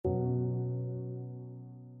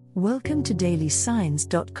Welcome to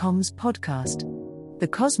dailysigns.com's podcast. The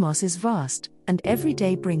cosmos is vast, and every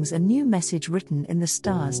day brings a new message written in the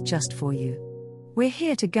stars just for you. We're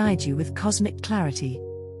here to guide you with cosmic clarity.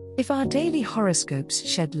 If our daily horoscopes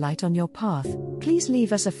shed light on your path, please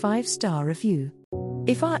leave us a 5-star review.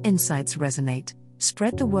 If our insights resonate,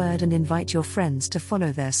 spread the word and invite your friends to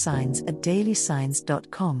follow their signs at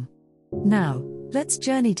dailysigns.com. Now, let's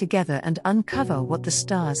journey together and uncover what the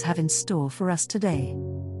stars have in store for us today.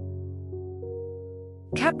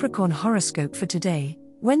 Capricorn horoscope for today,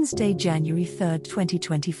 Wednesday, January 3,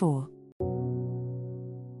 2024.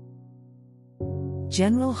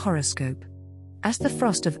 General horoscope. As the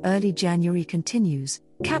frost of early January continues,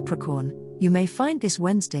 Capricorn, you may find this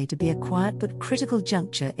Wednesday to be a quiet but critical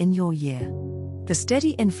juncture in your year. The steady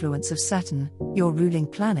influence of Saturn, your ruling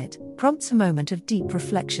planet, prompts a moment of deep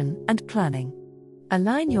reflection and planning.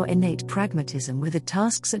 Align your innate pragmatism with the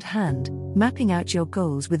tasks at hand, mapping out your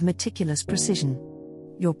goals with meticulous precision.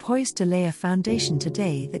 You're poised to lay a foundation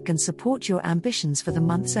today that can support your ambitions for the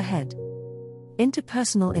months ahead.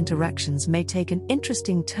 Interpersonal interactions may take an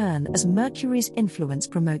interesting turn as Mercury's influence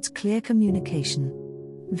promotes clear communication.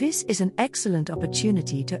 This is an excellent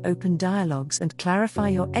opportunity to open dialogues and clarify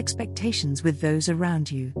your expectations with those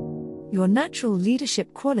around you. Your natural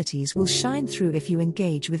leadership qualities will shine through if you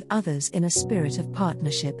engage with others in a spirit of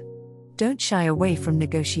partnership. Don't shy away from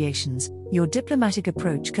negotiations. Your diplomatic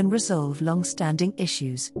approach can resolve long-standing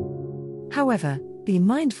issues. However, be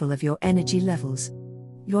mindful of your energy levels.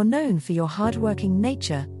 You're known for your hard-working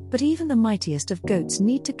nature, but even the mightiest of goats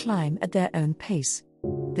need to climb at their own pace.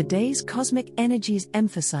 The day's cosmic energies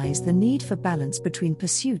emphasize the need for balance between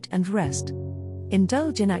pursuit and rest.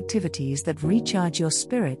 Indulge in activities that recharge your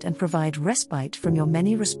spirit and provide respite from your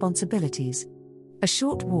many responsibilities. A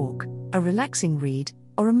short walk, a relaxing read,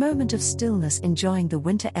 or a moment of stillness enjoying the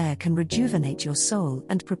winter air can rejuvenate your soul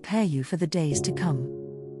and prepare you for the days to come.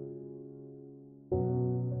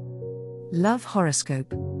 Love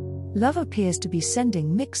horoscope. Love appears to be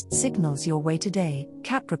sending mixed signals your way today,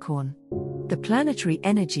 Capricorn. The planetary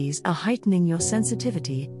energies are heightening your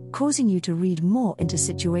sensitivity, causing you to read more into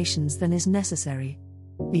situations than is necessary.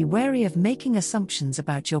 Be wary of making assumptions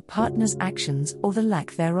about your partner's actions or the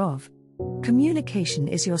lack thereof. Communication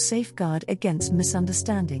is your safeguard against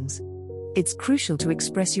misunderstandings. It's crucial to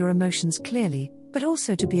express your emotions clearly, but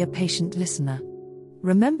also to be a patient listener.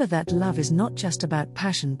 Remember that love is not just about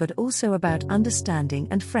passion but also about understanding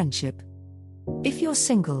and friendship. If you're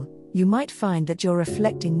single, you might find that you're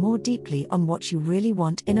reflecting more deeply on what you really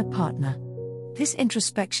want in a partner. This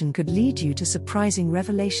introspection could lead you to surprising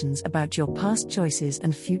revelations about your past choices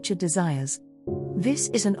and future desires. This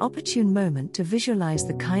is an opportune moment to visualize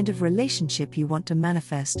the kind of relationship you want to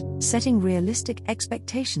manifest, setting realistic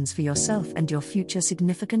expectations for yourself and your future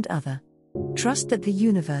significant other. Trust that the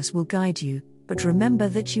universe will guide you, but remember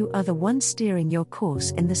that you are the one steering your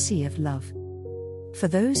course in the sea of love. For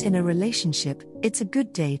those in a relationship, it's a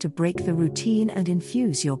good day to break the routine and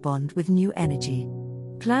infuse your bond with new energy.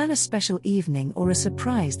 Plan a special evening or a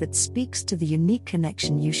surprise that speaks to the unique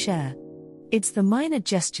connection you share. It's the minor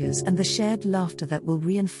gestures and the shared laughter that will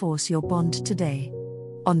reinforce your bond today.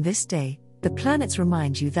 On this day, the planets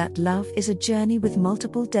remind you that love is a journey with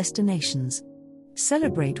multiple destinations.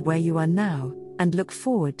 Celebrate where you are now, and look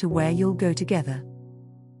forward to where you'll go together.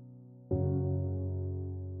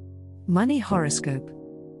 Money horoscope.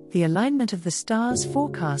 The alignment of the stars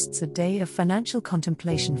forecasts a day of financial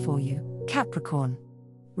contemplation for you, Capricorn.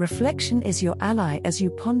 Reflection is your ally as you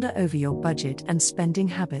ponder over your budget and spending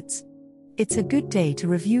habits. It's a good day to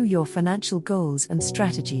review your financial goals and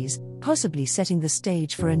strategies, possibly setting the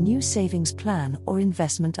stage for a new savings plan or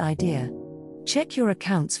investment idea. Check your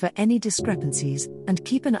accounts for any discrepancies, and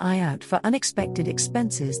keep an eye out for unexpected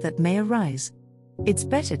expenses that may arise. It's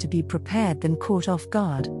better to be prepared than caught off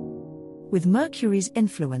guard. With Mercury's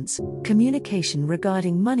influence, communication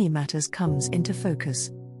regarding money matters comes into focus.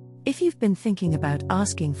 If you've been thinking about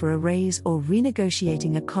asking for a raise or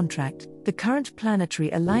renegotiating a contract, the current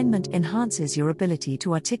planetary alignment enhances your ability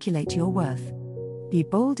to articulate your worth. Be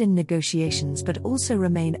bold in negotiations but also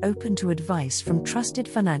remain open to advice from trusted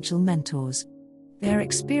financial mentors. Their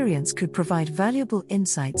experience could provide valuable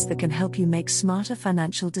insights that can help you make smarter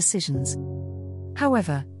financial decisions.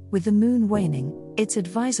 However, with the moon waning, it's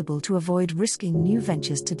advisable to avoid risking new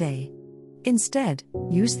ventures today. Instead,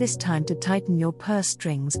 use this time to tighten your purse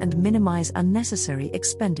strings and minimize unnecessary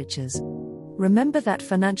expenditures. Remember that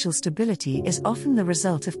financial stability is often the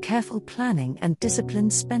result of careful planning and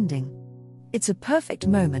disciplined spending. It's a perfect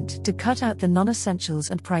moment to cut out the non-essentials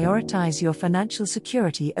and prioritize your financial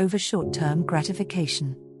security over short-term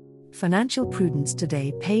gratification. Financial prudence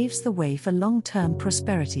today paves the way for long-term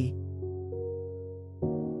prosperity.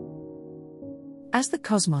 As the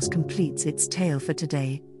cosmos completes its tale for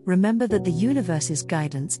today, remember that the universe's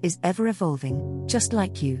guidance is ever evolving, just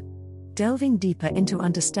like you. Delving deeper into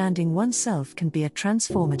understanding oneself can be a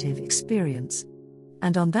transformative experience.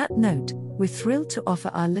 And on that note, we're thrilled to offer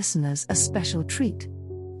our listeners a special treat.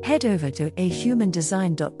 Head over to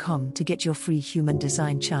ahumandesign.com to get your free human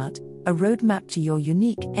design chart, a roadmap to your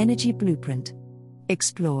unique energy blueprint.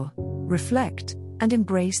 Explore, reflect, and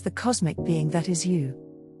embrace the cosmic being that is you.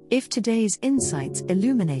 If today's insights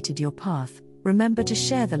illuminated your path, remember to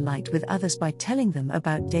share the light with others by telling them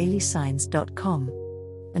about dailysigns.com.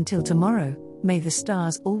 Until tomorrow, may the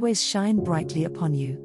stars always shine brightly upon you.